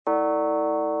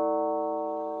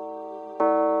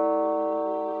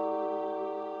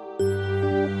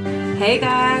Hey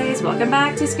guys, welcome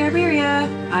back to Scarberia.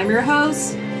 I'm your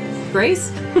host,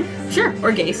 Grace. Sure,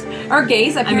 or Gaze. Or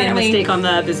Gaze, apparently. I made a mistake on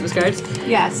the business cards.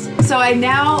 Yes. So I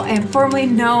now am formally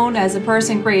known as a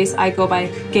person, Grace. I go by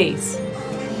Gaze.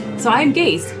 So I'm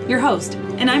Gaze, your host.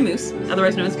 And I'm Moose,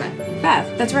 otherwise known as Beth.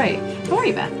 Beth, that's right. How are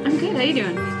you, Beth? I'm good. How you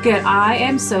doing? Good. I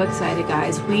am so excited,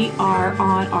 guys. We are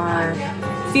on our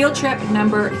field trip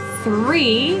number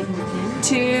 3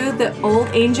 to the Olde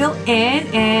Angel Inn,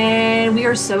 and we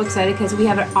are so excited because we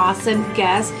have an awesome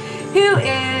guest who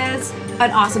is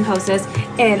an awesome hostess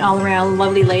and all-around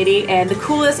lovely lady and the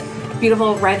coolest,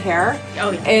 beautiful red hair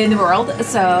in the world.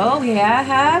 So we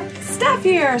have Steph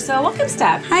here. So welcome,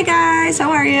 Steph. Hi guys,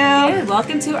 how are you? Good.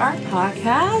 Welcome to our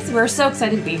podcast. We're so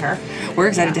excited to be here. We're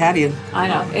excited to have you. I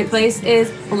know. The place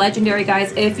is legendary,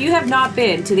 guys. If you have not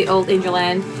been to the Olde Angel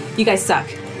Inn, you guys suck.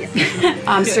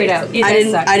 Straight out.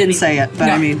 I didn't say it, but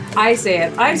no, I mean. I say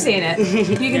it. I'm saying it.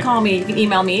 You can call me. You can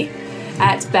email me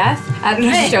at Beth. I'm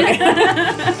just joking.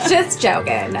 Just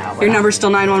joking. No. Your number's still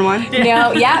 911?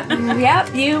 No.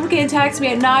 Yep. You can text me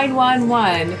at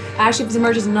 911. Actually, if it's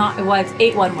emergency, it's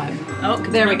 811. Oh,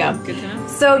 there we go. Good to know.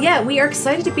 So yeah, we are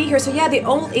excited to be here. So yeah, the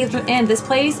Olde Angel Inn. This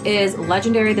place is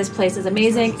legendary. This place is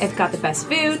amazing. It's got the best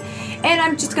food. And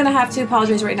I'm just going to have to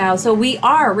apologize right now. So we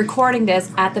are recording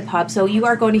this at the pub. So you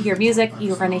are going to hear music.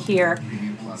 You're going to hear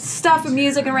stuff and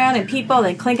music around and people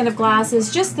and clinking of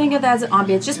glasses. Just think of that as an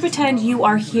ambience. Just pretend you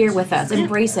are here with us.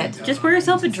 Embrace it. Just pour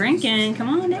yourself a drink and come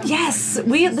on in. Yes.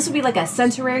 This will be like a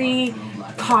sensory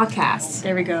podcast.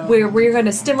 There we go. Where we're going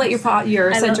to stimulate your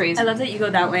sensories. I love that you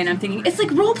go that way, and I'm thinking, it's like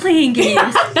role-playing games.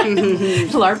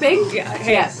 LARPing? Yeah.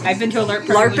 Hey, Yes. I've been to a LARP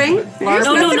party. LARPing?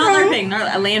 No, not LARPing.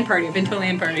 Not a LAN party. I've been to a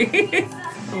LAN party.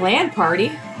 Land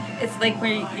party? It's like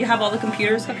where you have all the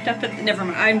computers hooked up. Never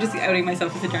mind. I'm just outing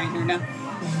myself as a giant nerd now.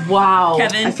 Wow.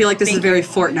 Kevin. I feel like this is very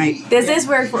Fortnite. This is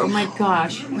where, oh my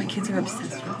gosh. My kids are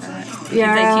obsessed with that.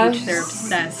 Yeah. Kids I teach, they're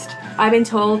obsessed. I've been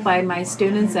told by my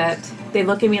students that they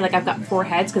look at me like I've got 4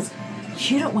 heads because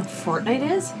you don't know what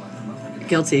Fortnite is?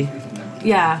 Guilty.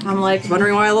 Yeah, I'm like...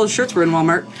 Wondering why all those shirts were in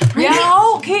Walmart.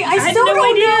 Yeah, okay, I still had no don't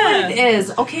know idea. what it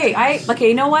is. Okay,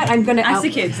 you know what? I'm going to... Ask the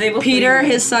kids. They will Peter,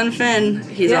 his son Finn,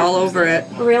 he's all over it.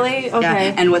 Really? Okay.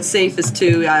 Yeah, and what's safe is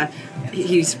to...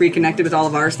 he's reconnected with all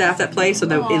of our staff that play, so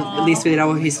that at least we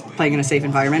know he's playing in a safe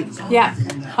environment. Yeah.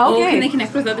 Oh, Okay. can they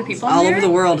connect with other people All there? over the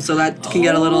world, so that can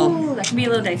get a little... That can be a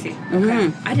little dicey.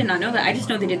 Okay. I did not know that. I just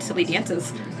know they did silly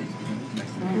dances.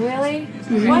 Really?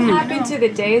 What happened to the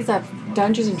days of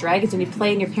Dungeons and Dragons when you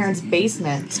play in your parents'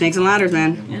 basement? Snakes and ladders,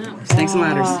 man. Yeah. Snakes and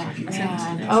ladders.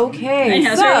 Man. Okay.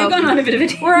 Anyhow, sorry, we've gone on a bit of a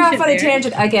tangent. We're off on a there.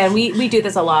 tangent again. We do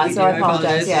this a lot, We so do, I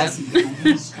apologize.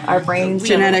 Yes. Our brains.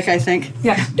 Genetic, I think.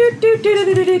 Yeah.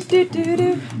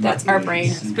 That's our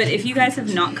brain. But if you guys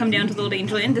have not come down to the Olde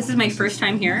Angel Inn, this is my first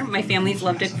time here. My family's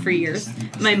loved it for years.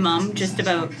 My mom just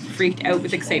about freaked out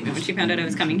with excitement when she found out I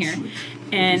was coming here.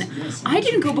 And I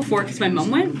didn't go before because my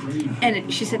mom went.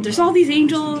 And she said, there's all these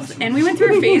angels. And we went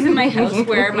through a phase in my house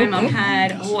where my mom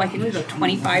had, I think it was about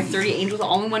 25, 30 angels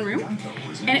all in one room.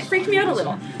 And it freaked me out a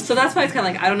little. So that's why it's kind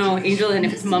of like, I don't know, angel, and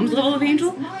if it's mom's level of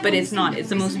angel, but it's not. It's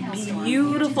the most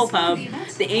beautiful pub.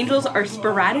 The angels are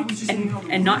sporadic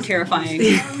and not terrifying,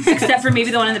 except for maybe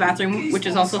the one in the bathroom, which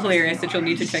is also hilarious that you'll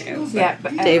need to check out. Yeah.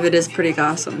 But, David is pretty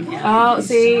awesome. Oh,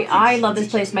 see, I love this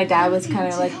place. My dad was kind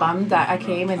of like bummed that I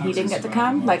came and he didn't get to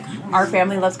come. Like, our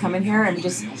family loves coming here, and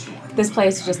this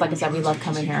place is just, like I said, we love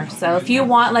coming here. So if you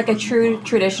want like a true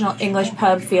traditional English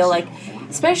pub feel, like,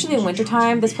 especially in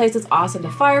wintertime, this place is awesome. The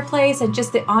fireplace and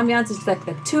just the ambiance is like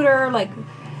the Tudor, like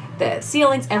the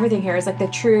ceilings, everything here is like the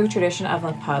true tradition of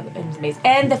a pub, and it's amazing.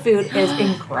 And the food is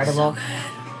incredible.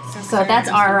 So that's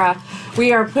our,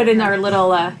 we are putting our little,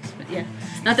 Yeah.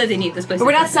 Not that they need this place. but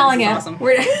we're not selling it. Awesome.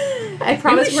 I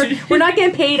promise we're not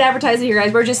getting paid advertising here,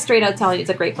 guys. We're just straight out telling you it's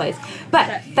a great place.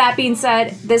 But that being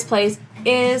said, this place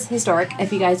is historic.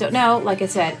 If you guys don't know, like I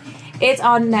said, it's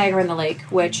on Niagara On The Lake,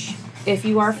 which, if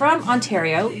you are from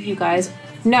Ontario, you guys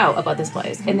know about this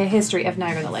place and the history of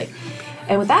Niagara On The Lake.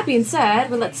 And with that being said,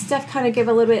 we'll let Steph kind of give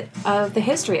a little bit of the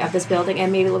history of this building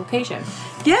and maybe the location.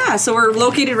 Yeah, so we're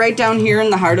located right down here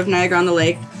in the heart of Niagara on the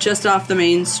Lake, just off the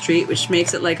main street, which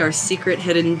makes it like our secret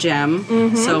hidden gem.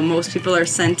 So most people are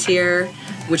sent here,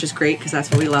 which is great because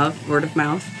that's what we love, word of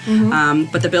mouth.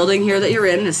 But the building here that you're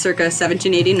in is circa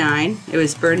 1789. It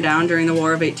was burned down during the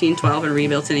War of 1812 and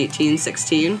rebuilt in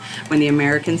 1816 when the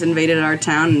Americans invaded our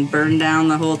town and burned down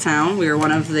the whole town. We were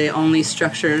one of the only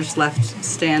structures left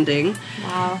standing.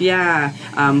 Wow.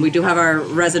 Yeah. We do have our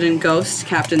resident ghost,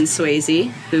 Captain Swayze,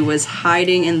 who was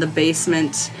hiding in the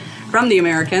basement from the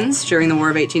Americans during the War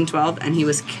of 1812, and he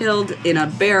was killed in a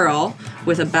barrel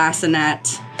with a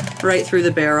bassinet right through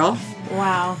the barrel.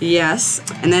 Wow. Yes.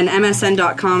 And then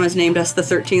MSN.com has named us the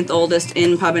 13th oldest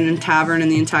inn, pub, and tavern in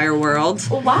the entire world.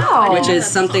 Wow. Which is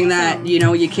something that, you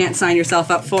know, you can't sign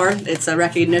yourself up for. It's a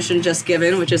recognition just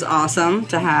given, which is awesome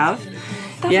to have.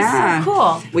 That's so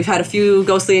cool. We've had a few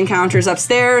ghostly encounters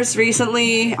upstairs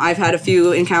recently. I've had a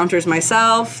few encounters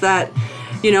myself that,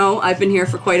 you know, I've been here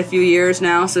for quite a few years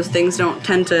now, so things don't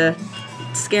tend to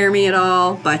scare me at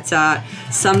all. But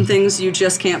some things you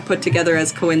just can't put together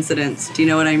as coincidence. Do you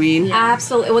know what I mean? Yeah.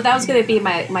 Absolutely. Well, that was going to be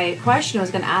my question. I was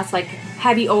going to ask, like,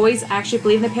 have you always actually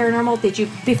believed in the paranormal? Did you,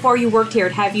 before you worked here,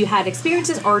 have you had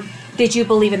experiences, or did you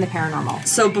believe in the paranormal?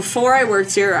 So before I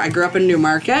worked here, I grew up in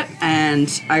Newmarket,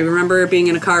 and I remember being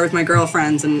in a car with my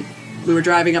girlfriends, and we were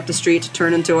driving up the street to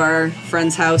turn into our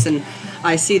friend's house, and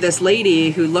I see this lady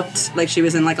who looked like she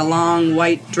was in like a long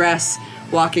white dress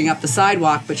walking up the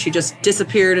sidewalk, but she just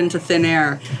disappeared into thin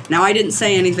air. Now, I didn't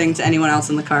say anything to anyone else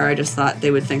in the car. I just thought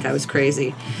they would think I was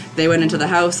crazy. They went into the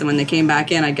house, and when they came back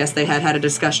in, I guess they had a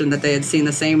discussion that they had seen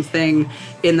the same thing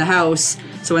in the house.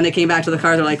 So when they came back to the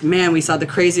car, they're like, man, we saw the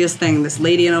craziest thing. This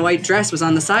lady in a white dress was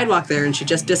on the sidewalk there, and she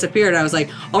just disappeared. I was like,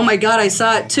 oh my God, I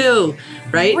saw it too,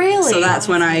 right? Really? So that's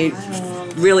when I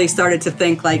really started to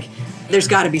think, like, there's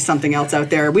got to be something else out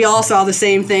there. We all saw the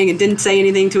same thing and didn't say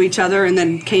anything to each other, and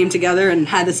then came together and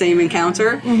had the same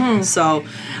encounter. Mm-hmm. So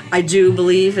I do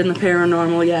believe in the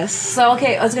paranormal, yes. So,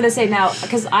 okay, I was going to say now,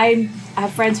 because I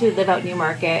have friends who live out in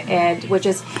Newmarket, and which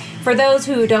is, for those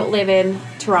who don't live in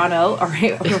Toronto, or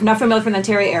are not familiar from the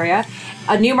Ontario area,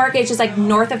 Newmarket is just like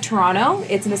north of Toronto.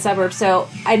 It's in the suburbs. So,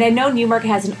 and I know Newmarket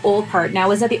has an old part.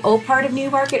 Now, is that the old part of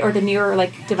Newmarket or the newer,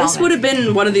 like, development? This would have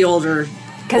been one of the older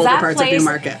parts of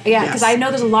Newmarket. Yeah, because I know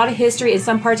there's a lot of history in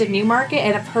some parts of Newmarket,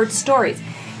 and I've heard stories.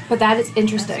 But that is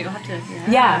interesting.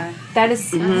 Yeah, that is.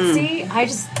 See, I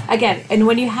just, again, and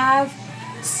when you have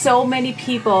so many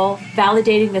people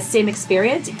validating the same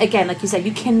experience, again, like you said,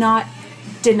 you cannot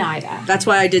deny that. That's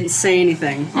why I didn't say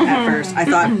anything at first. I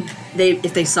thought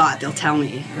if they saw it, they'll tell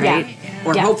me, right? Yeah.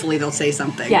 Or hopefully they'll say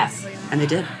something. Yes. And they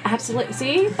did. Absolutely.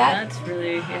 See? That's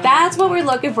really... Yeah. That's what we're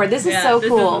looking for. This is so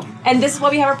cool. And this is why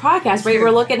we have our podcast, right?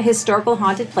 We're looking at historical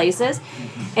haunted places.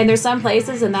 And there's some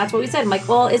places, and that's what we said. I'm like,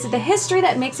 well, is it the history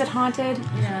that makes it haunted?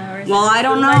 Yeah, or is well, I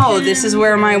don't know. This is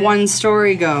where my one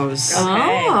story goes. Okay.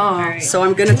 Oh. All right. So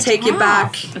I'm going to take you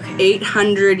back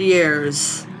 800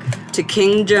 years to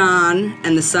King John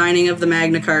and the signing of the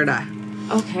Magna Carta.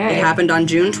 Okay. It happened on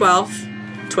June 12th,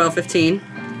 1215.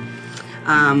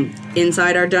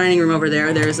 Inside our dining room over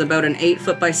there's about an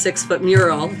 8-foot by 6-foot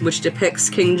mural which depicts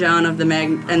King John and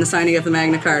the signing of the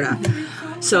Magna Carta.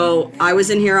 So I was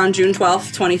in here on June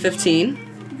 12th, 2015,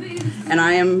 and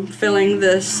I am filling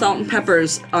the salt and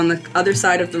peppers on the other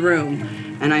side of the room,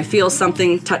 and I feel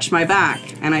something touch my back,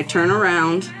 and I turn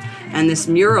around, and this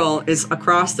mural is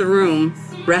across the room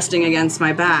resting against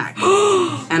my back.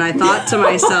 And I thought to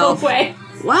myself,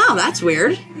 wow, that's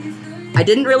weird. I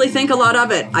didn't really think a lot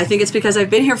of it. I think it's because I've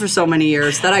been here for so many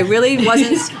years that I really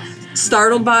wasn't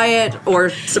startled by it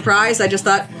or surprised. I just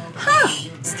thought,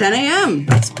 it's 10 a.m.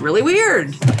 That's really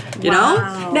weird. You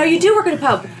know? Now, you do work at a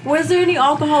pub. Was there any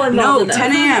alcohol involved in that?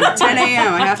 10 a.m. 10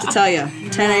 a.m. I have to tell you.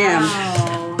 10 a.m.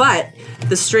 Wow. But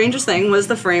the strangest thing was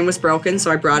the frame was broken, so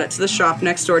I brought it to the shop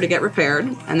next door to get repaired.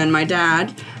 And then my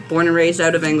dad, born and raised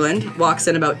out of England, walks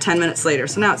in about 10 minutes later.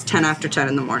 So now it's 10 after 10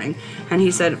 in the morning. And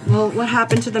he said, well, what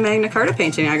happened to the Magna Carta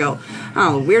painting? I go,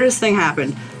 oh, weirdest thing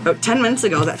happened. About 10 minutes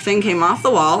ago, that thing came off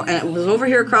the wall, and it was over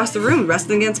here across the room,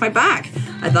 resting against my back.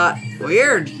 I thought,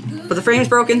 weird. But the frame's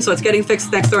broken, so it's getting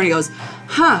fixed next door. And he goes,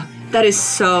 that is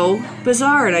so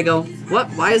bizarre. And I go, what?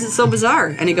 Why is it so bizarre?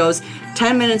 And he goes,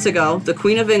 10 minutes ago, the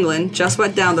Queen of England just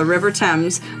went down the River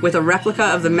Thames with a replica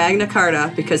of the Magna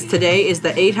Carta because today is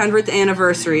the 800th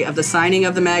anniversary of the signing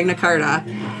of the Magna Carta.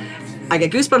 I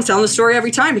get goosebumps telling the story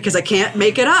every time because I can't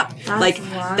make it up. That's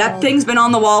wild. That thing's been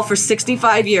on the wall for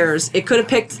 65 years. It could have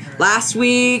picked last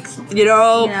week,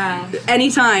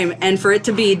 anytime. And for it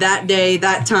to be that day,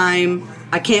 that time,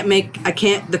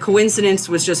 the coincidence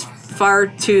was just far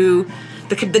too,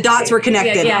 the dots were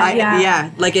connected.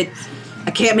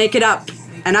 I can't make it up.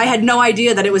 And I had no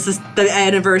idea that it was the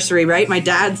anniversary, right? My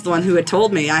dad's the one who had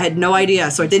told me. I had no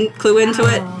idea, so I didn't clue into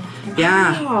it.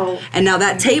 Yeah. Wow. And now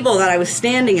that table that I was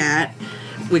standing at,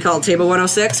 we call it Table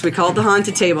 106. We call it the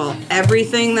haunted table.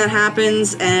 Everything that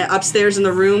happens upstairs in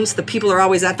the rooms, the people are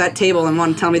always at that table and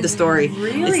want to tell me the story.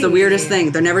 Really? It's the weirdest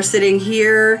thing. They're never sitting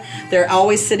here. They're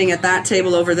always sitting at that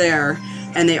table over there.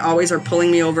 And they always are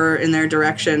pulling me over in their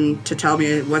direction to tell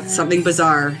me what's something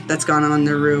bizarre that's gone on in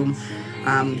their room.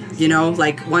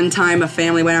 Like one time a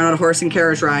family went out on a horse and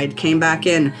carriage ride, came back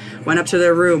in, went up to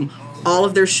their room. All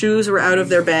of their shoes were out of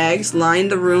their bags,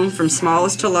 lined the room from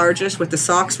smallest to largest with the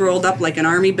socks rolled up like an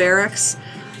army barracks.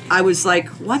 I was like,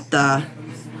 what the?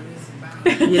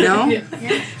 You know?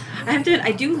 Yeah.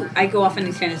 I go off on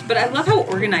these tangents, but I love how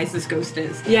organized this ghost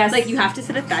is. Yes. Like, you have to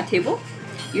sit at that table.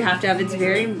 You have to have, it's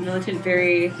very militant,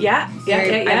 very... Yeah.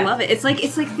 I love it. It's like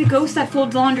the ghost that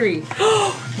folds laundry.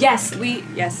 Yes.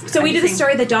 So we did the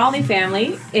story of the Dolly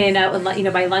family in,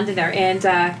 by London there, and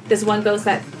there's one ghost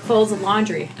that folds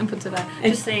laundry and puts it up.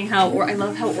 And just saying I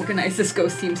love how organized this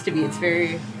ghost seems to be. It's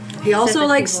very... He also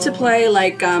likes to play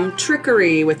like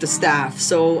trickery with the staff.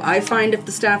 So I find if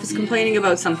the staff is complaining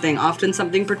about something, often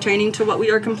something pertaining to what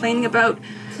we are complaining about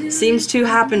seems to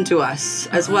happen to us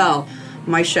as well.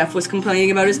 My chef was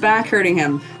complaining about his back hurting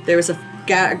him. There was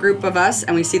a group of us,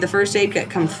 and we see the first aid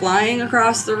kit come flying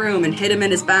across the room and hit him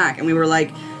in his back. And we were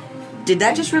like, did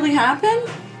that just really happen?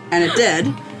 And it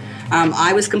did.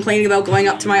 I was complaining about going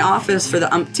up to my office for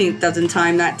the umpteenth dozen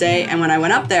time that day, and when I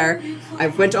went up there, I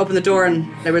went to open the door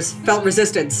and felt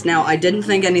resistance. Now, I didn't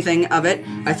think anything of it.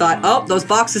 I thought, oh, those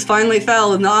boxes finally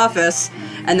fell in the office.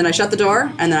 And then I shut the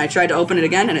door, and then I tried to open it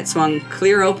again, and it swung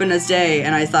clear open as day.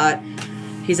 And I thought,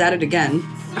 he's at it again.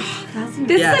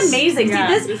 This is amazing.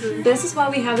 Yeah. See, this is why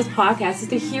we have this podcast, is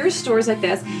to hear stories like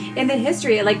this in the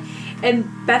history. And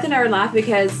Beth and I are laughing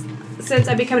because since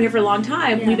I've been coming here for a long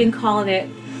time, I've been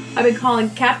calling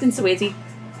Captain Swayze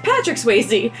Patrick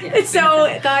Swayze. Yeah. And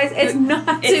so, guys,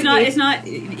 it's not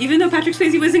even though Patrick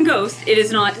Swayze was in Ghost, it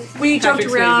is not. We Patrick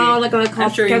joked around, Swayze. like, I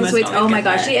called Captain Swayze. Oh my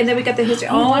gosh. And then we got the history.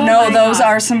 Those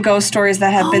are some ghost stories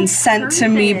that have been sent to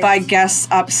me by guests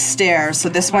upstairs. So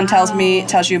this one tells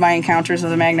you my encounters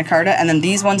with the Magna Carta, and then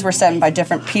these ones were sent by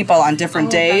different people on different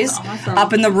days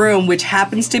up in the room, which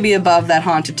happens to be above that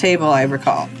haunted table I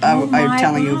recall. I'm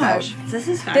telling you about. This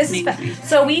is fascinating.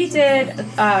 So we did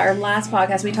our last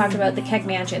podcast, we talked about the Keg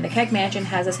Mansion. The Keg Mansion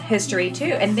has a history too,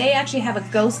 and they actually have a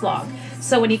ghost log.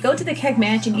 So when you go to the Keg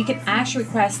Mansion, you can actually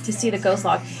request to see the ghost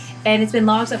log, and it's been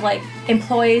logs of like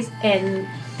employees and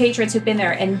patrons who've been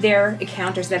there and their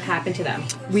encounters that have happened to them.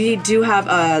 We do have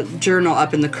a journal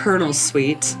up in the Colonel's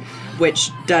Suite, which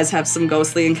does have some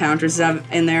ghostly encounters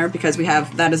in there, because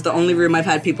that is the only room I've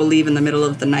had people leave in the middle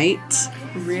of the night.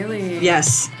 Really?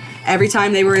 Yes. Every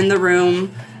time they were in the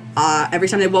room, every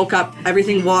time they woke up,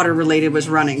 everything water related was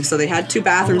running. So they had 2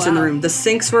 bathrooms in the room. The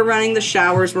sinks were running, the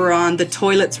showers were on, the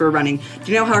toilets were running.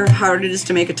 Do you know how hard it is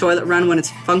to make a toilet run when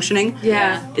it's functioning?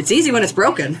 Yeah. It's easy when it's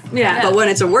broken. Yeah. But when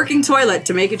it's a working toilet,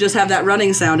 to make it just have that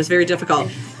running sound is very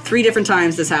difficult. 3 different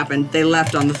times this happened. They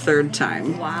left on the 3rd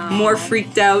time. Wow. More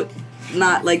freaked out,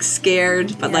 not like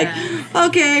scared, but like,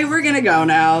 okay, we're gonna go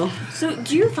now. So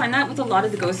do you find that with a lot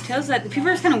of the ghost tales that the people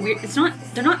are kind of weird?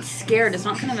 They're not scared. It's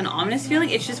not kind of an ominous feeling.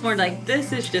 It's just more like,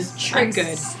 this is just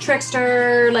good.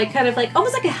 Trickster, like kind of like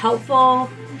almost like a helpful.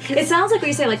 It sounds like what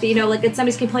you say, like like if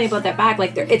somebody's complaining about their back,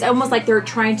 like it's almost like they're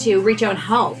trying to reach out and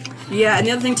help. Yeah, and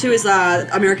the other thing too is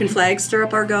American flags stir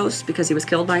up our ghost because he was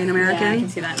killed by an American. Yeah, I can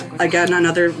see that. Again,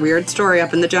 another weird story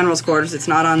up in the general's quarters. It's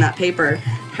not on that paper.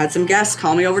 Had some guests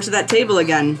call me over to that table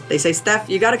again. They say, Steph,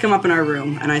 you got to come up in our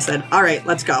room. And I said, all right,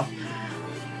 let's go.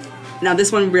 Now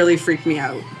this one really freaked me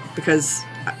out because,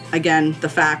 again, the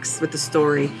facts with the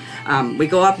story. We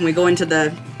go up and we go into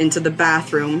the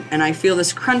bathroom, and I feel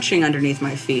this crunching underneath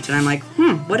my feet, and I'm like,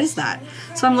 what is that?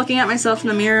 So I'm looking at myself in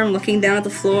the mirror, I'm looking down at the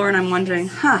floor, and I'm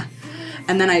wondering,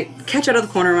 And then I catch out of the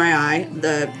corner of my eye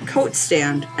the coat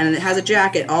stand, and it has a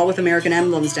jacket all with American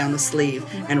emblems down the sleeve.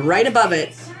 And right above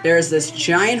it, there's this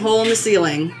giant hole in the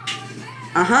ceiling.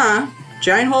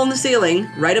 Giant hole in the ceiling,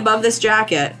 right above this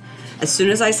jacket. As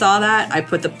soon as I saw that, I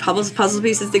put the puzzle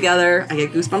pieces together. I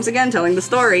get goosebumps again telling the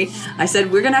story. I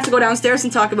said, we're going to have to go downstairs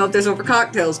and talk about this over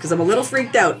cocktails because I'm a little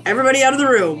freaked out. Everybody out of the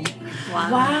room.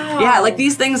 Wow. Yeah, like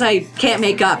these things I can't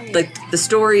make up. Like the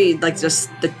story, like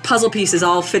just the puzzle pieces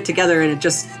all fit together and it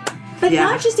just... But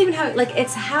not just even how, like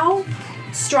it's how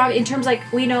strong in terms like,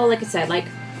 we know, like I said, like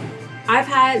I've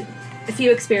had a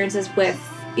few experiences with,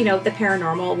 the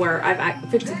paranormal where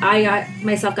I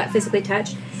myself got physically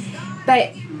touched.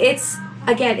 But it's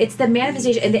the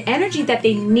manifestation and the energy that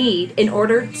they need in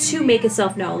order to make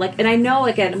itself known. Like, and I know,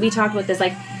 again, we talked about this,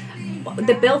 like,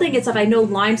 the building itself, I know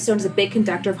limestone is a big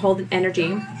conductor of holding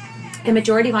energy. The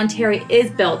majority of Ontario is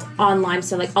built on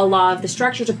limestone. Like, a lot of the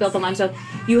structures are built on limestone.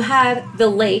 You have the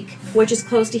lake, which is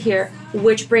close to here,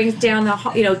 which brings down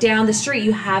down the street,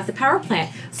 you have the power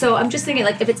plant. So I'm just thinking,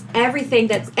 like, if it's everything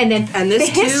that's... And this,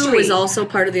 too, is also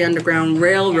part of the Underground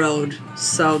Railroad.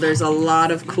 So there's a lot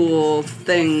of cool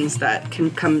things that can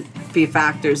be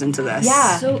factors into this.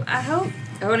 Yeah. So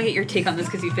I want to get your take on this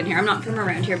because you've been here. I'm not from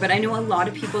around here, but I know a lot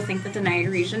of people think that the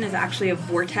Niagara region is actually a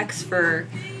vortex for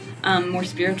more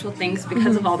spiritual things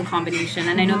because of all the combination.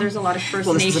 And I know there's a lot of First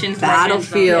Well, this is Nations a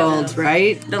battlefield, legends,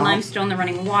 right? the limestone, the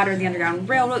running water, the Underground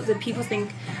Railroad. The people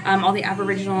think all the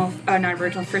Aboriginal, not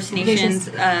Aboriginal, First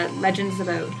Nations legends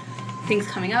about things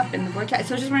coming up in the vortex.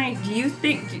 So I was just wondering,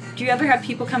 do you ever have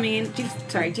people coming in? Do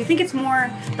you think it's more?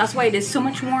 That's why it is so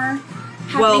much more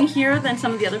happening here than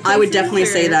some of the other places? I would definitely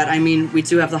say that. I mean, we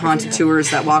do have the haunted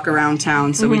tours that walk around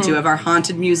town, so we do have our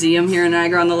haunted museum here in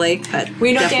Niagara on the Lake. That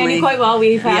we know Danny quite well.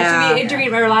 We've actually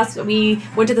interviewed we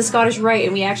went to the Scottish Rite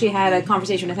and we actually had a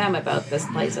conversation with him about this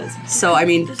places. So, I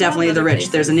mean, definitely the rich.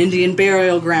 There's an Indian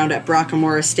burial ground at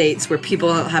Brockamore Estates where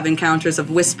people have encounters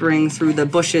of whispering through the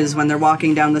bushes when they're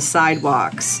walking down the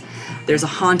sidewalks. There's a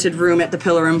haunted room at the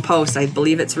Pillar and Post. I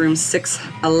believe it's room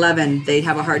 611. They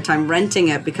have a hard time renting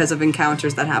it because of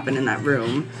encounters that happen in that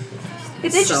room.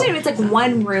 It's interesting. It's like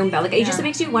one room, though. Like, it just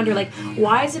makes you wonder, like,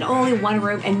 why is it only one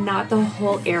room and not the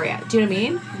whole area? Do you know what I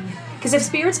mean? Because if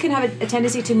spirits can have a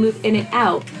tendency to move in and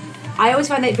out, I always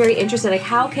find that very interesting. Like,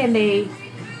 how can they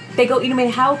go, you know what I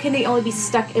mean? How can they only be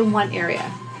stuck in one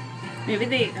area? Maybe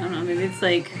I don't know, maybe it's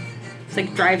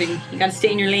like driving. You gotta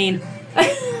stay in your lane.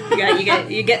 You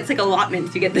get it's like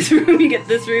allotments. You get this room, you get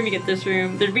this room, you get this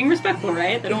room. They're being respectful,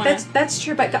 right? They don't want to. That's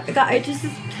true, but God, this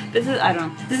is I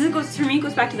don't know. It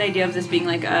goes back to the idea of this being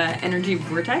like a energy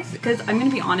vortex. Because I'm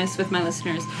gonna be honest with my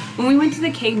listeners. When we went to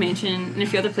the Keg Mansion and a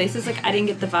few other places, like I didn't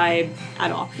get the vibe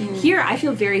at all. Here, I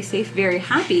feel very safe, very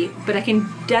happy. But I can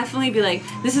definitely be like,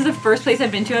 this is the first place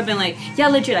I've been to. I've been like, yeah,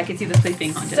 legit, I could see this place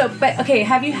being haunted. So, but okay,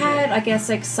 have you had, I guess,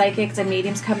 like psychics and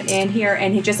mediums coming in here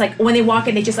and he just like when they walk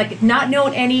in, they just like not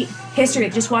knowing any history,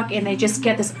 they just walk in, they just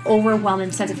get this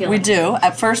overwhelming sense of feeling. We do.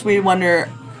 At first, we wonder,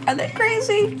 are they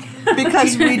crazy?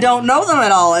 Because we don't know them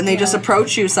at all, and they just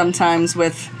approach you sometimes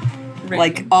with,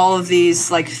 like, all of these,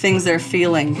 like, things they're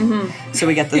feeling. So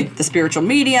we get the spiritual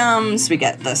mediums, we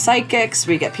get the psychics,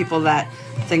 we get people that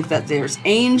think that there's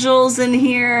angels in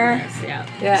here. Yes,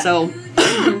 yeah. So,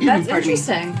 that's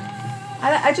interesting.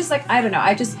 I just, like, I don't know.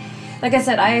 I just, like I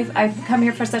said, I've come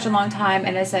here for such a long time,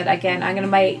 and I said, again,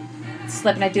 might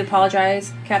slip, and I do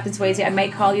apologize, Captain Swayze. I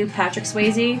might call you Patrick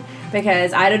Swayze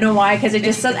because I don't know why. Because it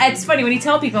just it's funny when you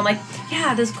tell people, I'm like,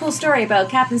 yeah, there's a cool story about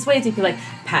Captain Swayze. People are like,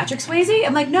 Patrick Swayze?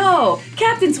 I'm like, no,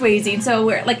 Captain Swayze. And so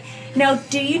we're like, now,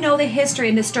 do you know the history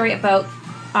and the story about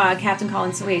Captain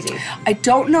Colin Swayze? I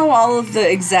don't know all of the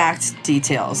exact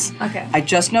details. Okay. I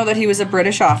just know that he was a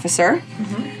British officer.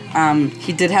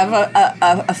 He did have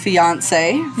a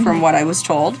fiance, from what I was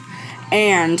told.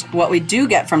 And what we do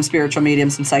get from spiritual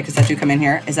mediums and psychics that do come in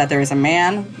here is that there is a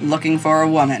man looking for a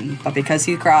woman. But because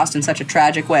he crossed in such a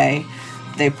tragic way,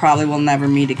 they probably will never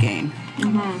meet again.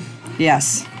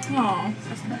 Yes. Oh,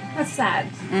 that's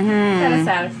sad. That is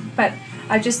sad. But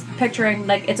I'm just picturing,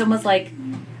 like, it's almost like,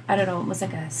 I don't know, almost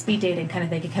like a speed dating kind of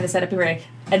thing. You kind of set up here,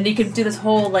 and you could do this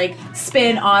whole, like,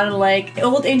 spin on, like,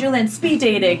 Olde Angel Inn speed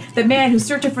dating. The man who's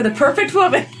searching for the perfect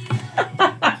woman.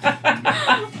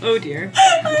 Oh dear.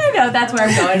 I know, that's where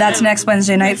I'm going. That's next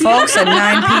Wednesday night, folks, at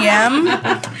 9 p.m.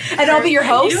 And I'll be your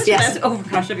host? Yes. Oh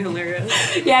gosh, that'd be hilarious.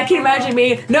 Yeah, can you imagine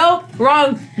me? Nope,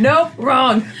 wrong. Nope,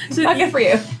 wrong. Not good for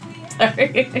you.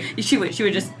 Sorry. She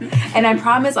would just... And I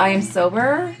promise I am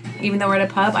sober. Even though we're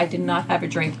at a pub, I did not have a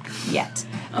drink yet.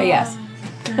 But yes.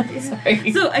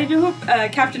 Sorry. So I know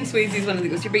Captain Swayze is one of the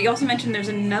ghosts here, but you also mentioned there's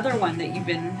another one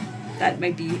that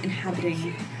might be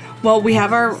inhabiting... Well, we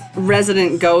have our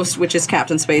resident ghost, which is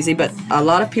Captain Swayze, but a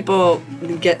lot of people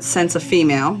get sense of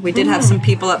female. We did have some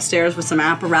people upstairs with some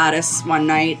apparatus one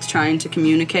night trying to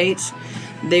communicate.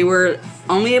 They were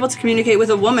only able to communicate with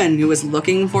a woman who was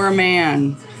looking for a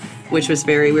man, which was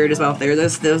very weird as well.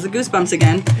 There's the goosebumps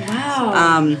again.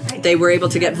 Wow. They were able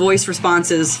to get voice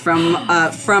responses from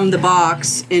the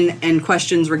box in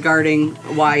questions regarding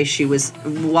why she was,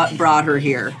 what brought her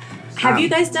here. Have you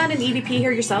guys done an EVP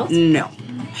here yourselves? No.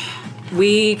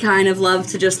 We kind of love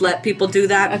to just let people do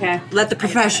that. Okay. Let the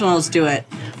professionals do it.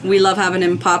 We love having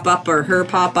him pop up or her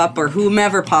pop up or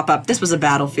whomever pop up. This was a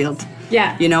battlefield.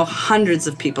 Yeah. You know, hundreds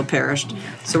of people perished.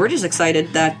 So we're just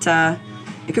excited that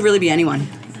it could really be anyone.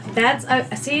 That's,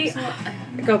 see,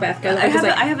 go Beth, go. I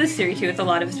have this theory too, with a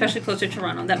lot of, especially closer to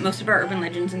Toronto, that most of our urban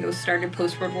legends and ghosts started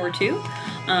post-World War II.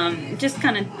 Just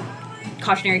kind of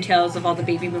cautionary tales of all the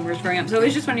baby boomers growing up. So I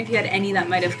was just wondering if you had any that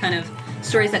might have kind of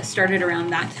stories that started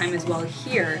around that time as well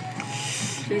here.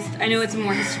 I know it's a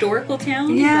more historical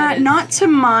town. Yeah, not to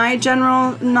my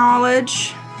general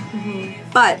knowledge,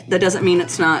 but that doesn't mean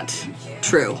it's not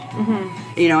true.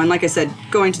 You know, and like I said,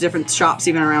 going to different shops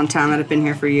even around town that have been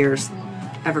here for years,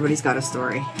 everybody's got a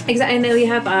story. Exactly. And then we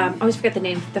have, I always forget the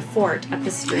name, the fort up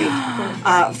the street.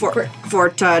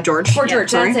 Fort George. Fort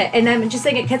George, that's it. And I'm just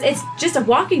thinking, because it's just a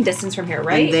walking distance from here,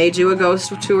 right? And they do a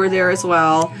ghost tour there as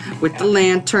well, with the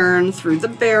lantern through the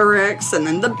barracks, and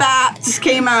then the bats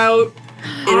came out.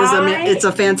 It's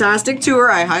a fantastic tour.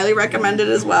 I highly recommend it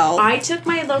as well. I took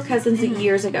my little cousins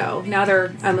years ago. Now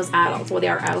they're almost adults. Well, they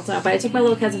are adults now. But I took my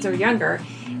little cousins who were younger.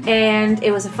 And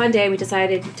it was a fun day. We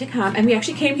decided to come. And we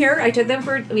actually came here. I took them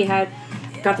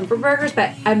got them for burgers.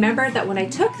 But I remember that when I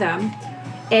took them,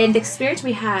 and the experience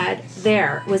we had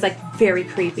there was like very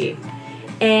creepy.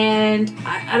 And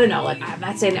I don't know, like, I'm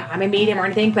not saying that I'm a medium or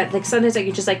anything, but like sometimes like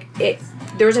you just like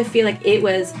there was a feel like it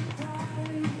was.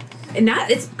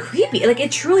 It's creepy. Like,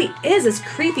 it truly is this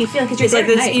creepy feeling. It's like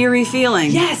this eerie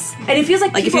feeling. Yes. And it feels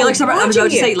like you feel like somebody, I was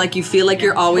about to say, like, you feel like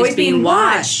you're always being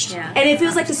watched. Yeah. And it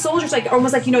feels like the soldiers, like,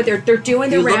 almost like, they're doing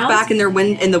their rounds. You look back in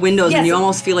in the windows, and you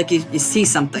almost feel like you see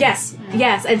something. Yes.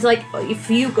 Yes. And it's like, if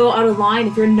you go out of line,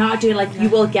 if you're not doing, like, you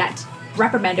will get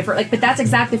reprimanded for, like, but that's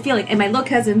exactly the feeling. And my little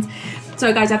cousins...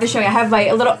 So, guys, I have to show you. I have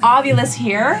my little ovulus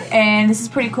here, and this is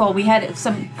pretty cool. We had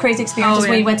some crazy experiences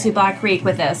when we went to Black Creek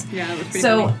with this. Yeah, it was pretty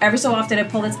cool. Every so often I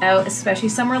pull this out, especially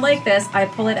somewhere like this, I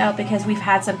pull it out because we've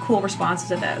had some cool responses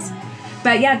to this.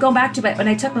 But, yeah, going back to it, when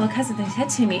I took my little cousin, they said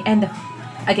to me, and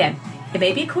again, it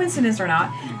may be a coincidence or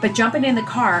not, but jumping in the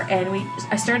car, and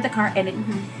I started the car, and it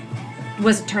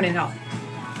wasn't turning on.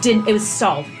 It was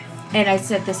stalled. And I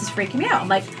said, this is freaking me out. I'm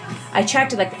like, I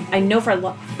checked it, like, I know for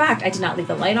a fact I did not leave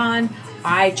the light on.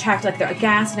 I checked like the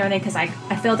gas and everything because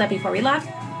I filled up before we left,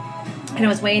 and I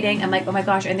was waiting. I'm like, oh my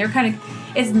gosh, and they're kind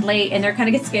of, it's late, and they're kind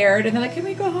of get scared, and they're like, can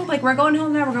we go home? Like, we're going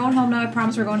home now. I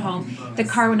promise we're going home. The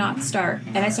car would not start,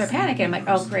 and I start panicking. I'm like,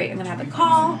 oh great, I'm gonna have to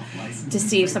call to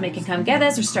see if somebody can come get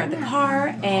us or start the car.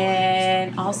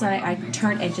 And all of a sudden I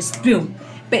turned and just boom.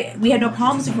 But we had no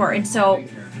problems before, and so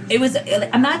it was.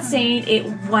 I'm not saying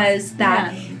it was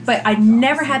that. Yeah. But I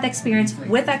never had the experience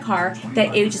with that car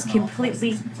that it was just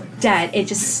completely dead. It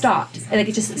just stopped. Like,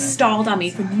 it just stalled on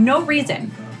me for no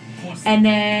reason. And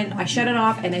then I shut it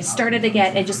off and I started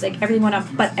again, and just like everything went up.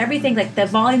 But everything, like the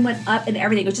volume went up and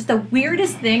everything. It was just the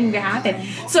weirdest thing that happened.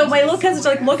 So my little cousins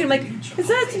are like looking, like, is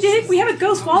that, do you think we have a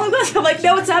ghost following us? I'm like,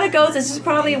 no, it's not a ghost. It's just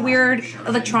probably a weird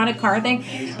electronic car thing.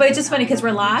 But it's just funny because we're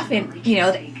laughing,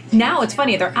 Now it's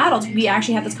funny, they're adults. We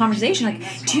actually have this conversation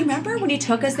like, do you remember when you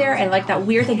took us there and like that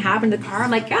weird thing happened in the car?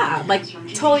 I'm like, yeah, like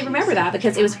totally remember that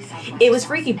because it was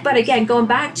freaky. But again, going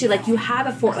back to like, you have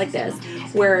a fort like this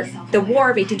where the War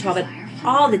of 1812 and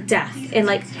all the death and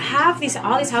like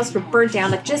all these houses were burnt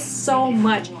down, like just so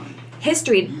much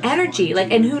history and energy,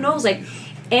 like, and who knows, like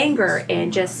anger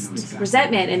and just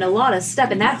resentment and a lot of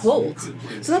stuff, and that holds.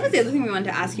 So that was the other thing we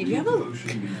wanted to ask you. Do you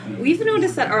have we've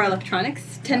noticed that our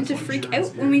electronics tend to freak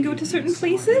out when we go to certain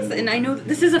places, and I know that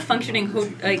this is a functioning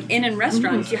inn and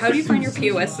restaurant. Mm-hmm. How do you find your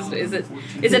POS? Is it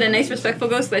a nice, respectful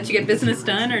ghost that you get business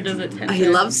done, or does it tend He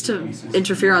loves to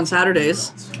interfere on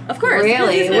Saturdays. Of course.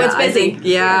 Really? Yeah, it's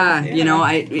busy.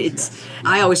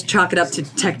 I always chalk it up to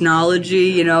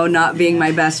technology, not being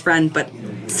my best friend, but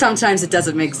sometimes it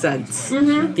doesn't make sense.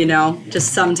 Mm-hmm.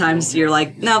 Just sometimes you're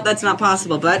like, no, that's not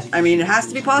possible. But I mean, it has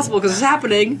to be possible because it's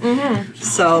happening. Mm-hmm.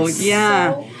 So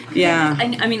yeah. Yeah.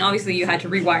 I mean, obviously you had to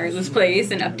rewire this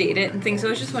place and update it and things, so I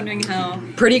was just wondering how...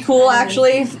 Pretty cool,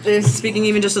 actually. Speaking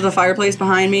even just of the fireplace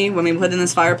behind me, when we put in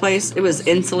this fireplace, it was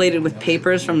insulated with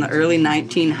papers from the early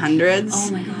 1900s.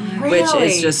 Oh my God. Which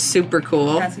is just super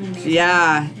cool. That's amazing.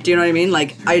 Yeah. Do you know what I mean?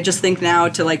 Like, I just think now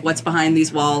to, like, what's behind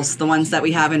these walls, the ones that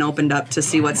we haven't opened up to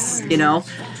see what's,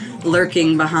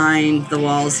 lurking behind the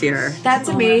walls here. That's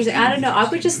amazing. I don't know. I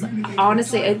would just,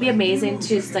 honestly, it'd be amazing to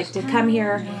just, like, to come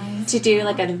here to do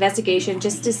like an investigation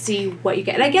just to see what you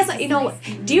get. And I guess,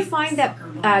 do you find that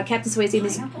Captain Swayze and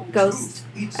these ghosts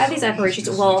at these apparitions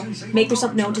will make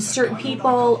themselves known to certain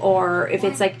people, or if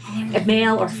it's like a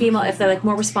male or female, if they're like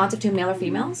more responsive to male or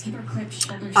females?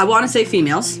 I want to say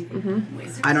females.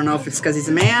 Mm-hmm. I don't know if it's because he's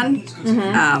a man,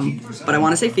 but I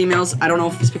want to say females. I don't know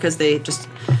if it's because they just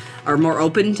are more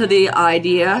open to the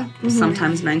idea. Mm-hmm.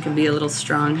 Sometimes men can be a little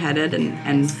strong-headed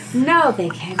and no, they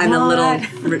can't. And a little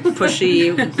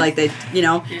pushy, like they,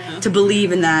 to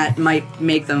believe in that might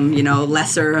make them,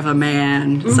 lesser of a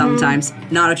man. Mm-hmm. Sometimes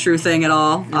not a true thing at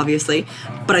all, obviously.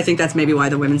 But I think that's maybe why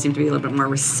the women seem to be a little bit more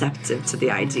receptive to the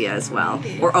idea as well,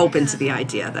 or open to the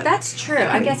idea that. That's true.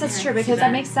 I guess that's true because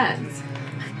that makes sense.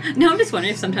 Now I'm just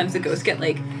wondering if sometimes the ghosts get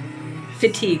like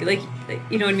fatigue, like,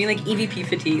 you know what I mean, like EVP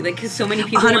fatigue, like, because so many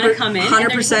people want to come in.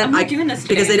 100%. I'm not doing this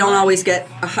today. Because they don't always get.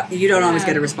 You don't always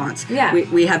get a response. Yeah.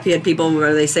 We have had people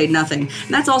where they say nothing, and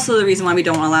that's also the reason why we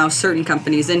don't allow certain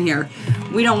companies in here.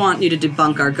 We don't want you to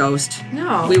debunk our ghost.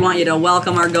 No. We want you to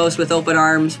welcome our ghost with open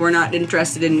arms. We're not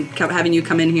interested in having you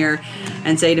come in here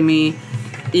and say to me,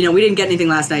 you know, we didn't get anything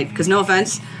last night. Because no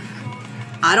offense,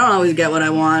 I don't always get what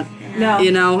I want. No.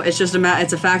 You know, it's just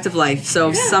it's a fact of life.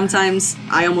 So sometimes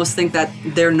I almost think that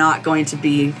they're not going to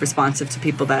be responsive to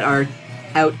people that are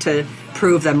out to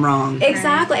prove them wrong.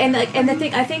 Exactly, and the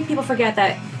thing, I think people forget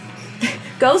that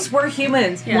ghosts were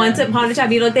humans once upon a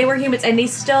time. You know, like, they were humans, and they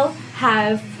still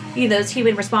have, you know, those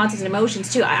human responses and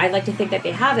emotions too. I like to think that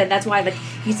they have it. That's why, like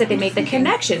you said, they make the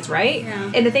connections, right?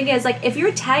 Yeah. And the thing is, like, if you're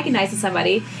antagonizing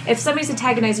somebody, if somebody's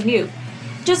antagonizing you,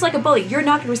 just like a bully, you're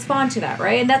not going to respond to that,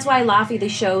 right? And that's why I laugh at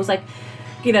these shows like,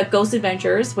 you know, Ghost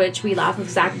Adventures, which we laugh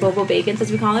with Zach Bobo Bacon,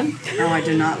 as we call him. Oh, I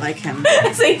do not like him.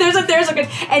 See, there's a good,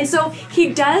 and so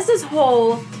he does this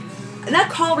whole, not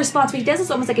call response, but he does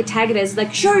this almost like antagonist,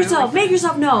 like, show yourself, make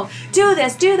yourself known, do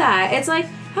this, do that. It's like,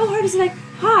 how hard is it? Like,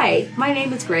 hi, my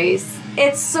name is Grace.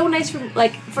 It's so nice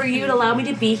for you to allow me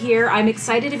to be here. I'm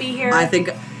excited to be here. I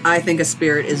think a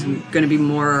spirit is going to be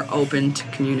more open to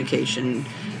communication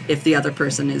if the other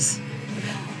person is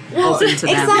open to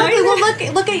them. Exactly.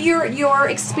 Well, look at your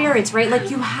experience, right? Like,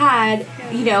 you had,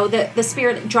 you know, the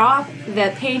spirit drop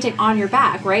the painting on your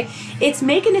back, right? It's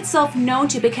making itself known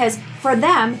to, because for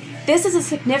them, this is a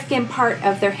significant part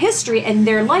of their history and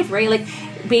their life, right? Like,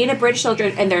 being a British soldier,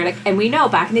 and they're like, and we know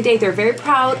back in the day they're very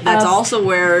proud. That's also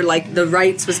where, like, the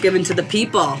rights was given to the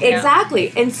people.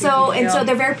 Exactly, and so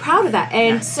they're very proud of that,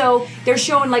 and so they're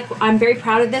showing, like, I'm very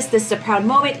proud of this. This is a proud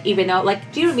moment, even though,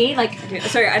 like, do you know what I mean? Like,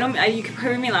 sorry, you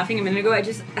heard me laughing a minute ago.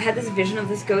 I had this vision of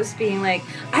this ghost being like,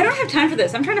 I don't have time for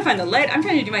this. I'm trying to find the light. I'm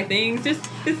trying to do my things.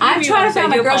 I'm trying to find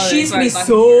my girl. She's gonna be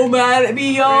so mad at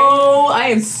me, yo. Right? I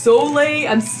am so late.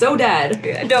 I'm so dead.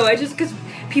 No, because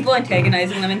people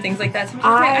antagonizing them and things like that.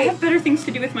 Sometimes I have better things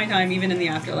to do with my time, even in the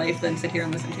afterlife, than sit here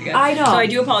and listen to you guys. I know. So I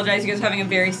do apologize. You guys are having a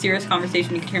very serious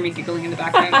conversation. You can hear me giggling in the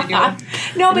background.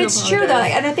 No, but it's true though,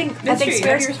 like, and I think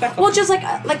spirits. Well, just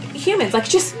like humans, like,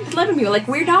 just letting you, like,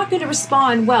 we're not going to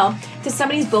respond well to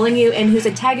somebody who's bullying you and who's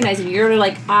antagonizing you. You're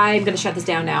like, I'm going to shut this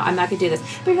down now. I'm not going to do this.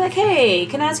 But you're like, hey,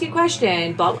 can I ask you a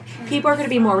question? But people are going to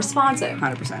be more responsive.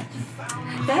 100%.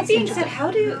 That being said, how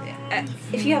do,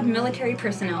 if you have military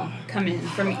personnel come in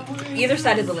from either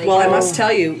side of the lake? Well, I must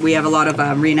tell you, we have a lot of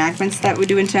reenactments that we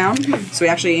do in town. So we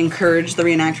actually encourage the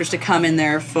reenactors to come in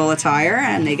their full attire,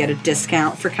 and they get a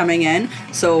discount for coming in.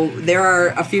 So there are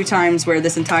a few times where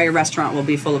this entire restaurant will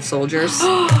be full of soldiers.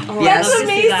 Yes. That's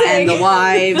amazing. And the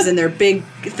wives and their big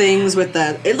things with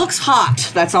the. It looks hot.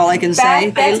 That's all I can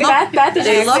say. Beth's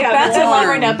in love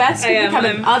right now. Beth's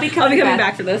coming. I'll be coming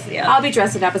back for this. Yeah. I'll be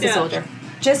dressed up as a soldier.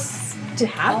 Just to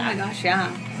have. Oh my gosh,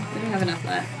 yeah. We don't have enough of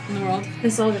that in the world.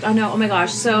 The soldiers. Oh no. Oh my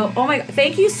gosh. So,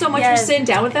 thank you so much for sitting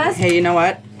down with us. Hey, you know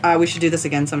what? We should do this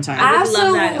again sometime.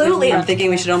 Absolutely. I'm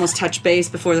thinking we should almost touch base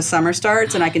before the summer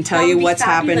starts, and I can tell you what's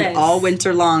happened all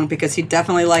winter long, because he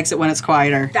definitely likes it when it's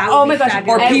quieter. Oh my gosh.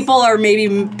 Or people are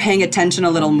maybe paying attention a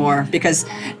little more, because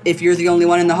if you're the only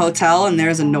one in the hotel and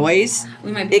there's a noise,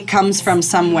 it comes from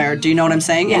somewhere. Do you know what I'm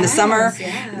saying? In the summer,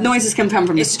 noises can come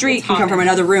from the street, can come from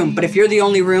another room. But if you're the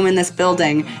only room in this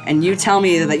building and you tell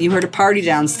me that you heard a party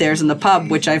downstairs in the pub,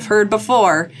 which I've heard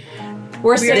before,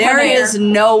 there is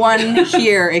no one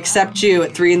here except you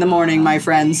at 3 a.m, my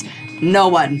friends. No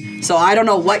one. So I don't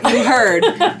know what you heard,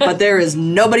 but there is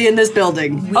nobody in this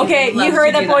building. Okay, you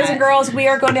heard that, boys and girls.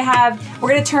 We're going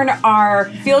to turn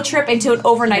our field trip into an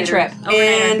overnight trip.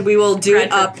 And we will do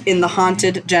it up in the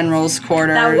Haunted General's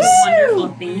quarters. That was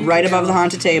wonderful. Right above the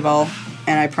haunted table.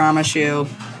 And I promise you,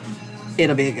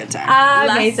 it'll be a good time.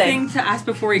 Last thing to ask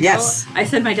before we go. I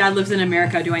said my dad lives in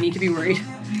America. Do I need to be worried?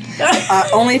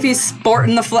 Only if he's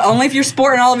sporting only if you're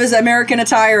sporting all of his American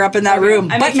attire up in that room.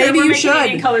 But maybe you should.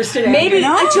 Maybe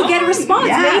to get a response.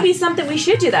 Maybe something we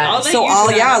should do that.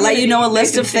 I'll let you know a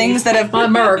list of things that have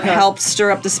helped stir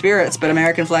up the spirits. But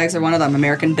American flags are one of them.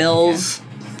 American bills.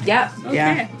 Yep. Okay.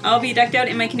 Yeah. I'll be decked out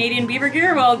in my Canadian beaver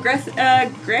gear while here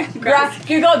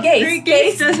you go,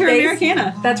 Gace does her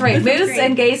Americana. That's right. Moose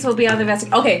and Gace will be on the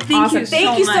vest. Okay, awesome.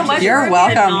 Thank you so much. You're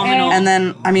welcome. And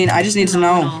then, I just need to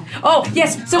know. Oh,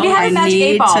 yes. So we have a magic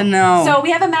 8 ball. I need to know. So we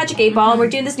have a magic 8 ball. We're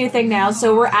doing this new thing now.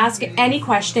 So we're asking any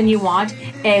question you want,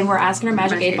 and we're asking our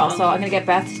magic 8 ball. So I'm going to get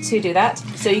Beth to do that.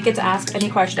 So you get to ask any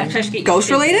question.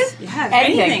 Ghost related? Yeah.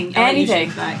 Anything.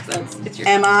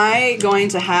 Am I going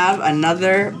to have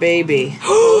another baby?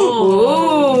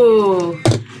 Ooh.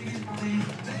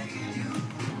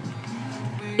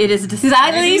 It is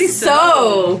Decidedly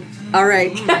so. All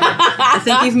right. I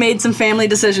think you've made some family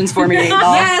decisions for me,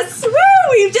 8-Ball. Yes.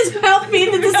 Woo! You've just helped me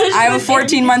in the decision. I have a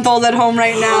 14-month-old at home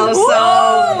right now, so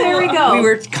Whoa, there we go. we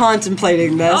were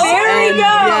contemplating this. Oh, there we go.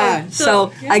 Yeah.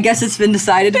 So I guess it's been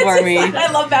decided for me.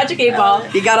 I love Magic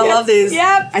 8-Ball. You gotta love these.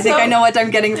 Yep. I think I know what I'm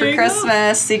getting for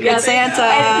Christmas. Secret Santa.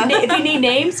 And if you need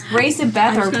names, Grace and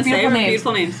Beth are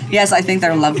beautiful names. Yes, I think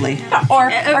they're lovely.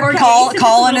 Or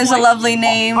Colin is a lovely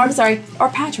name. I'm sorry. Or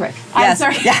Patrick. Yes.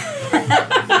 I'm sorry. Yeah.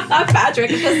 I'm Patrick,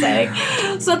 just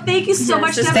saying. So thank you so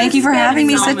much. Thank you for having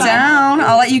me sit down.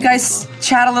 I'll let you guys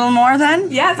chat a little more then.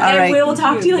 Yes, all and right. we will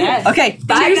talk to you later. Okay.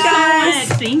 Bye, guys.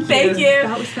 Thank you.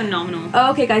 That was phenomenal.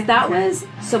 Okay, guys, that was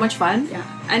so much fun. Yeah.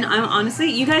 And I'm honestly,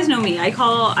 you guys know me.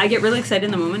 I get really excited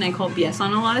in the moment. I call BS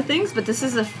on a lot of things, but this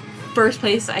is the first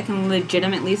place I can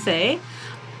legitimately say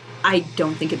I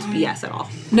don't think it's BS at all.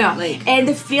 No. And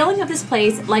the feeling of this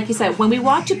place, like you said, when we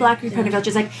walked to Black Creek Park Village,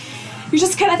 it's like, you're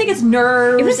just kind of, I think it's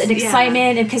nerves and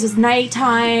excitement, and because it's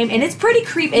nighttime, and it's pretty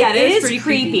creepy. Yeah, it is pretty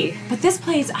creepy. creepy. But this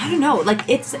place, I don't know, like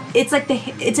it's like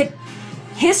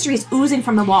history is oozing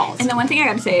from the walls. And the one thing I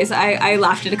got to say is I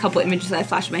laughed at a couple images that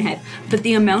flashed in my head, but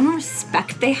the amount of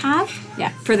respect they have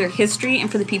for their history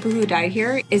and for the people who died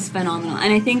here is phenomenal.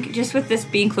 And I think just with this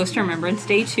being close to Remembrance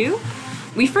Day too,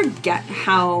 we forget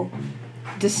how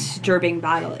disturbing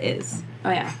battle is. Oh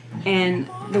yeah. And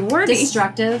the word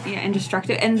destructive. And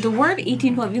destructive. And the war of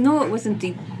 1812, even though it wasn't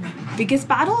the biggest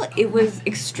battle, it was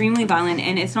extremely violent.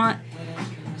 And it's not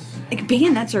like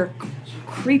bayonets are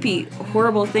creepy,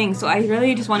 horrible things. So I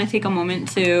really just want to take a moment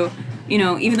to,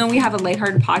 even though we have a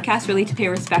lighthearted podcast, really to pay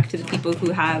respect to the people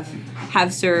who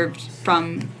have served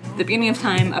from the beginning of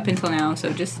time up until now.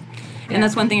 So just. And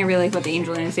that's one thing I really like about the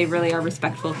Angel Inn is they really are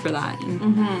respectful for that.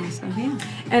 And so, yeah.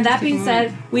 And that being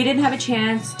said, we didn't have a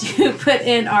chance to put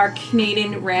in our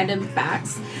Canadian random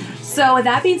facts. So with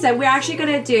that being said, we're actually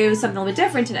going to do something a little bit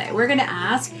different today. We're going to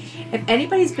ask if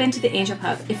anybody's been to the Angel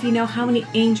Pub, if you know how many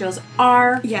angels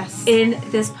are in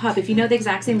this pub. If you know the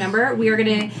exact same number, we are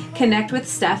going to connect with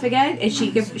Steph again, and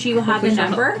she will have the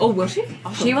number. Oh, will she?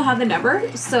 Awesome. She will have the number,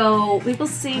 so we will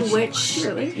see which.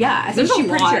 Really? Yeah, I think she's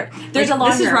pretty sure. There's a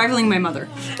lot. This is rivaling my mother.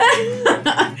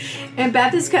 And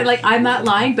Beth is kind of like, I'm not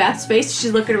lying. Beth's face,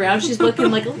 she's looking around. She's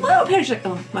looking like a little panicked. She's like,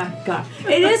 oh my god.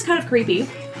 It is kind of creepy.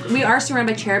 We are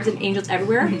surrounded by cherubs and angels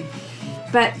everywhere.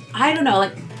 But I don't know,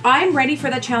 like, I'm ready for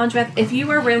that challenge, Beth. If you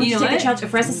are willing to take the challenge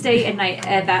for us to stay at night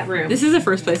at that room. This is the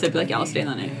first place I'd be like, yeah, I'll stay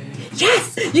that night.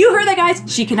 Yes! You heard that, guys.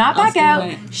 She cannot back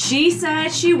out. She said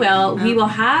she will. We will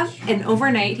have an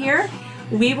overnight here.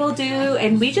 We will do,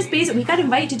 and we just basically, we got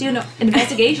invited to do an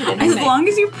investigation. As long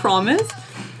as you promise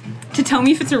to tell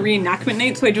me if it's a reenactment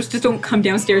night, so I just don't come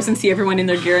downstairs and see everyone in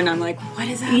their gear, and I'm like, what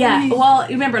is happening? Yeah, well,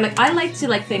 remember, like, I like to,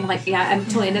 like, think, like, yeah, I'm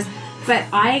totally in this, but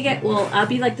I'll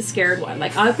be, like, the scared one.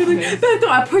 Like, I'll be like,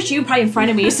 I'll push you probably in front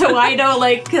of me, so I know,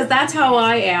 like, because that's how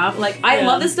I am. Like, I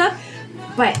love this stuff,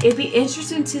 but it'd be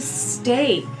interesting to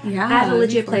stay at a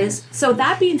legit place. So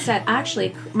that being said,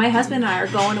 actually, my husband and I are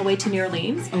going away to New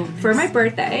Orleans for my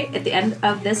birthday at the end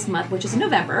of this month, which is in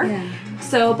November. Yeah.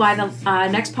 So by the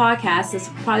next podcast is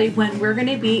probably when we're going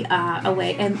to be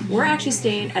away, and we're actually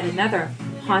staying at another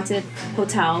haunted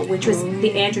hotel, which was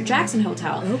the Andrew Jackson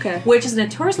Hotel, which is a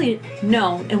notoriously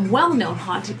known and well-known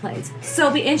haunted place. So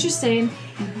it'll be interesting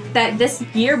that this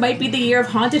year might be the year of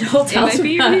haunted hotels. It might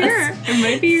be your year. It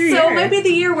might be your year. So it might be the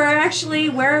year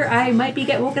where I might be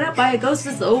getting woken up by a ghost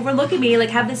that's overlooking me, like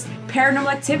have this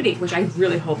paranormal activity, which I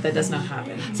really hope that does not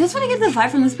happen. So that's what I get the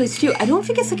vibe from this place too. I don't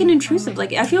think it's like an intrusive.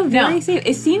 Like I feel very safe.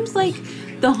 It seems like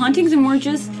the hauntings are more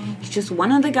just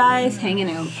one of the guys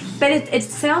hanging out. But it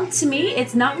sounds to me,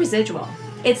 it's not residual.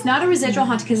 It's not a residual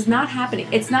haunting because it's not happening.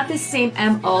 It's not the same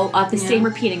MO of the same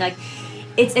repeating. Like,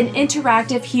 it's an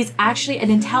interactive. He's actually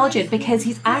an intelligent because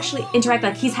he's actually interacting.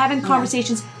 Like, he's having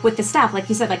conversations with the staff. Like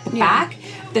you said, like the back,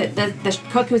 the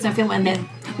cook who was in the film, and then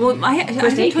I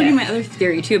haven't told you my other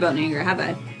theory too about Niagara, have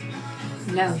I?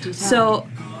 No, do tell. So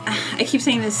I keep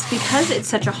saying this because it's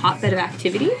such a hotbed of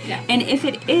activity, and if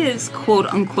it is quote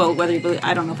unquote, whether you believe,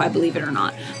 I don't know if I believe it or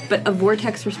not, but a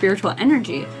vortex for spiritual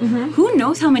energy, who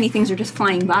knows how many things are just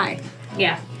flying by?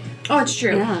 Yeah. Oh, it's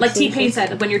true. Yeah, like T-Pain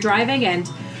said, when you're driving, and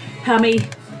have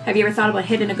you ever thought about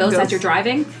hitting a ghost as you're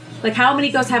driving? Like, how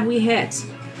many ghosts have we hit?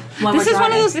 This is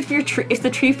one of those, if the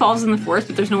tree falls in the forest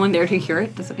but there's no one there to hear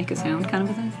it, does it make a sound kind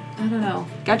of a thing? I don't know.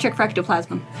 Gotta check for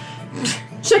ectoplasm.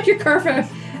 Check your car for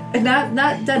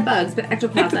Not dead bugs, but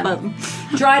ectoplasm.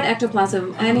 Dried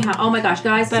ectoplasm. Anyhow, oh my gosh,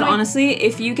 guys. But honestly,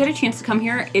 if you get a chance to come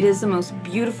here, it is the most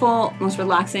beautiful, most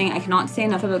relaxing. I cannot say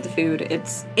enough about the food.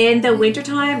 It's in the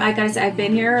wintertime, I gotta say, I've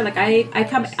been here. Like, I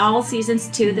come all seasons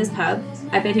to this pub.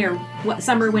 I've been here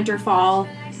summer, winter, fall.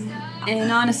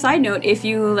 And on a side note, if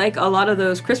you like a lot of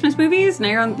those Christmas movies,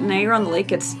 Niagara on the Lake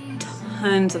gets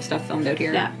tons of stuff filmed out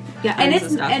here. Yeah.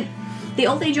 And the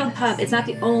Olde Angel pub, it's not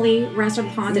the only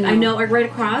restaurant haunted. I know, right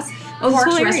across,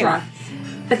 Cork's restaurant.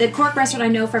 But the Cork restaurant, I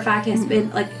know for a fact, has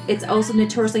been, like, it's also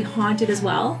notoriously haunted as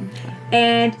well. Okay.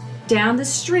 And down the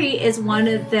street is one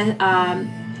of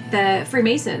the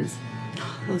Freemasons.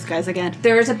 Those guys again.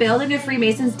 There's a building of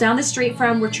Freemasons down the street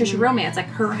from where Trisha Romance, like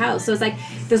her house. So it's like,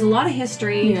 there's a lot of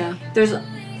history. Yeah. There's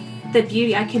the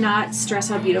beauty. I cannot stress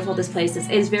how beautiful this place is.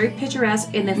 It is very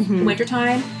picturesque in the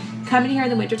wintertime. Coming here in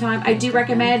the wintertime, I do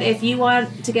recommend, if you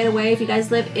want to get away, if you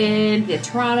guys live in the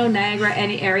Toronto, Niagara,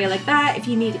 any area like that, if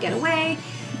you need to get away,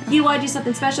 you want to do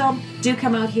something special, do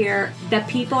come out here. The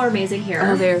people are amazing here.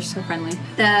 Oh, they're so friendly.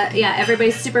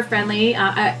 Everybody's super friendly.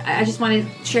 I just want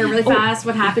to share really fast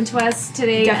what happened to us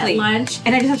today at lunch.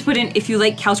 And I just have to put in, if you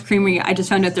like Cal's Creamery, I just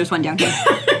found out there's one down here.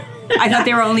 I thought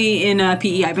they were only in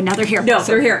PEI, but now they're here. No,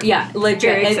 they're here. Yeah,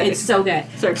 legit. It's so good.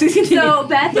 Sorry, please continue. So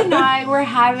Beth and I were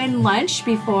having lunch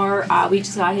before we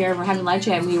just got here. We're having lunch,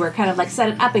 and we were kind of like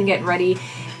setting up and getting ready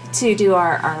to do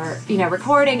our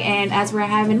recording. And as we're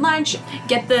having lunch,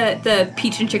 get the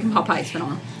peach and chicken pot pie. It's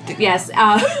phenomenal. Yes.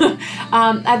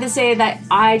 I have to say that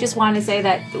I just want to say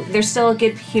that there's still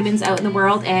good humans out in the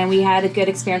world, and we had a good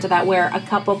experience with that where a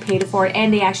couple paid for it,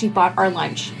 and they actually bought our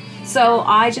lunch. So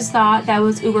I just thought that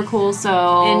was uber cool.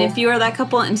 So, and if you are that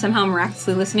couple and somehow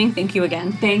miraculously listening, thank you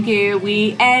again. Thank you.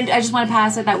 And I just want to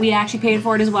pass it that we actually paid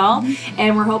for it as well,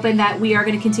 and we're hoping that we are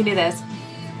going to continue this.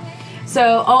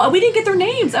 So, we didn't get their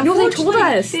names. No, they told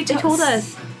us. They told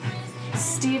us.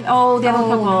 Steve. Oh, the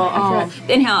other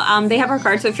couple. Anyhow, they have our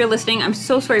card. So if you're listening, I'm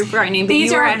so sorry for our name, but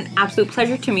you are an absolute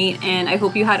pleasure to meet, and I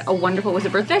hope you had a wonderful. Was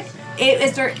it birthday? It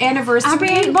is their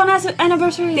anniversary. Bon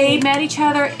anniversary. They met each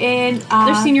other in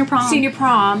their senior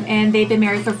prom, and they've been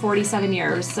married for 47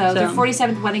 years. So their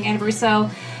 47th wedding anniversary. So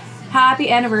happy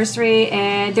anniversary!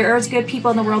 And there is good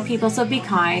people in the world, people. So be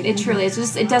kind. It truly is.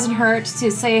 Just, it doesn't hurt to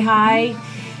say hi.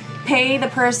 Pay the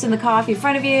person the coffee in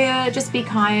front of you. Just be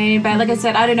kind. But like I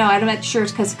said, I don't know. I'm not sure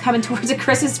because coming towards a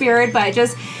Christmas spirit, but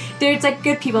there's like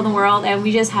good people in the world, and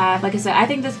we just have, like I said, I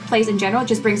think this place in general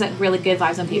just brings like really good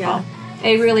vibes on people. Yeah.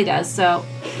 It really does. So,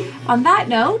 on that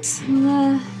note,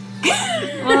 well,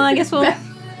 I guess we'll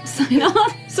sign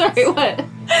off. Sorry, what?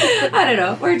 I don't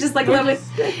know. We're just like a little bit.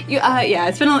 Yeah,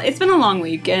 it's been a long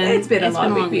week, and it's been a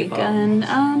long week, and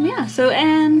yeah. So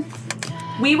and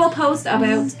we will post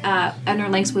about under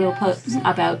links. We will post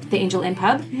about the Angel Inn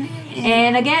pub.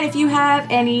 And again, if you have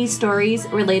any stories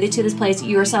related to this place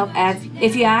yourself,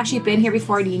 if you actually been here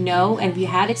before, and and if you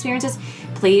had experiences,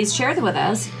 please share them with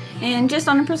us. And just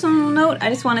on a personal note, I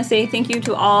just want to say thank you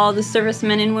to all the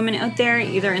servicemen and women out there,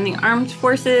 either in the armed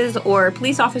forces or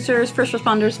police officers, first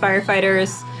responders,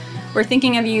 firefighters. We're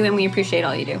thinking of you, and we appreciate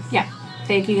all you do. Yeah.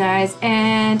 Thank you, guys.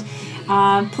 And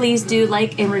please do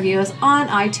like and review us on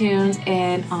iTunes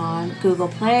and on Google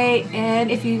Play. And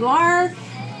if you are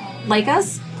like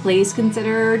us, please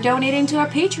consider donating to our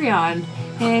Patreon.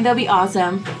 And that'll be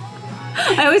awesome.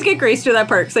 I always get Grace to that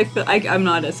part because I feel I'm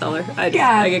not a seller. I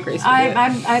get Grace to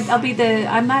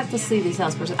I'm not the sleazy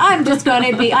salesperson. I'm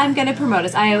gonna promote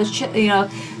us. I always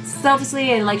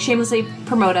selflessly and like shamelessly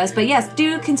promote us. But yes,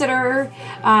 do consider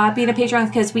being a Patreon,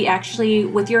 because we actually,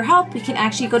 with your help, we can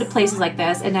actually go to places like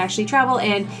this and actually travel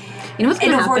and what's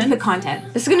going to afford to put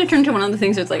content. This is going to turn to one of the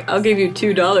things that's like, I'll give you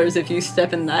 $2 if you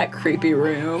step in that creepy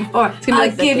room. Or it's gonna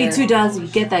I'll give you $2 if you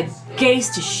get that gaze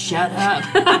to shut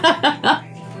up.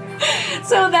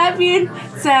 So that being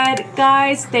said,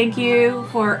 guys, thank you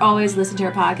for always listening to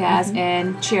our podcast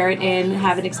and share it and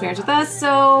have an experience with us.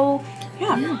 So,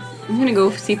 yeah. I'm going to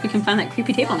go see if we can find that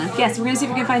creepy table now. Yes, we're going to see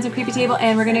if we can find some creepy table,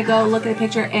 and we're going to go look at a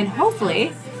picture, and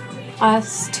hopefully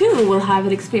us, too, will have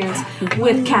an experience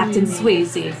with Captain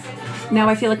Swayze. Now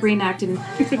I feel like reenacting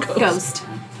Ghost.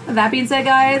 That being said,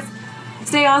 guys,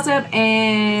 stay awesome,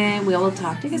 and we'll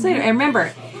talk to you guys later. And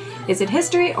remember, is it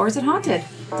history or is it haunted?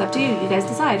 It's up to you. You guys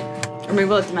decide. Or maybe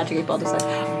we'll let the Magic 8 Ball decide.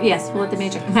 Yes, we'll let the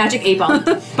Magic 8 Ball.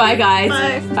 Bye, guys.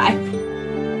 Bye. Bye.